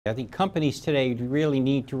I think companies today really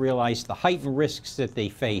need to realize the heightened risks that they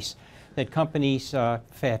face, that companies have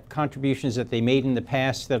contributions that they made in the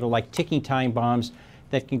past that are like ticking time bombs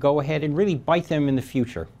that can go ahead and really bite them in the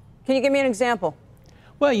future. Can you give me an example?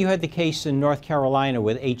 Well, you had the case in North Carolina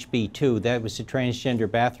with HB2. That was the transgender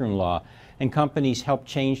bathroom law. And companies helped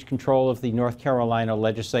change control of the North Carolina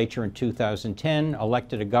legislature in 2010,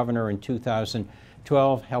 elected a governor in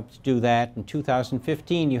 2012, helped do that. In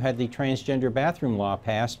 2015, you had the transgender bathroom law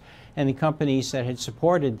passed, and the companies that had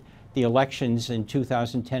supported the elections in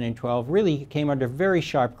 2010 and 12 really came under very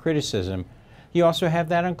sharp criticism. You also have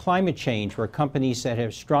that on climate change, where companies that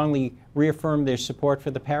have strongly reaffirmed their support for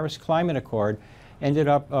the Paris Climate Accord ended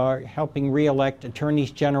up helping re-elect attorneys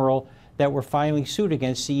general that were filing suit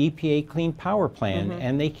against the EPA Clean Power Plan,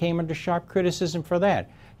 and they came under sharp criticism for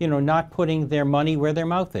that. You know, not putting their money where their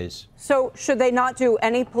mouth is. So should they not do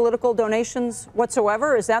any political donations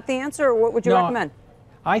whatsoever? Is that the answer, or what would you recommend?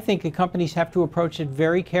 I think the companies have to approach it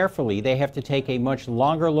very carefully. They have to take a much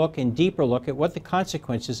longer look and deeper look at what the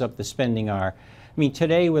consequences of the spending are. I mean,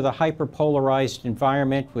 today with a hyper-polarized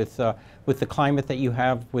environment, with the climate that you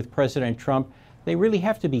have with President Trump, they really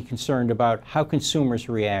have to be concerned about how consumers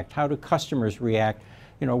react, how do customers react,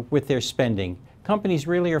 you know, with their spending. Companies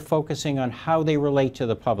really are focusing on how they relate to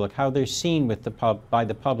the public, how they're seen with by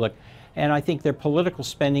the public, and I think their political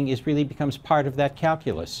spending really becomes part of that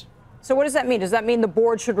calculus. So what does that mean? Does that mean the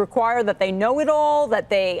board should require that they know it all,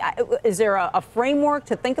 that is there a framework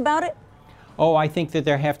to think about it? Oh, I think that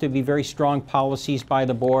there have to be very strong policies by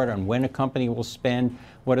the board on when a company will spend,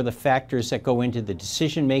 what are the factors that go into the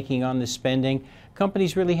decision-making on the spending.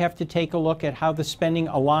 Companies really have to take a look at how the spending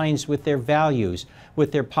aligns with their values,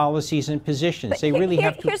 with their policies and positions. They really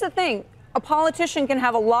have to. Here's the thing. A politician can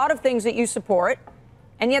have a lot of things that you support,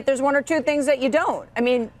 and yet there's one or two things that you don't. I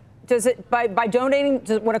mean, does it, by donating,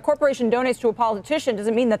 when a corporation donates to a politician, does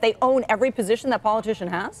it mean that they own every position that politician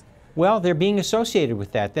has? Well, they're being associated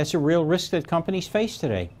with that. That's a real risk that companies face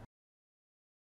today.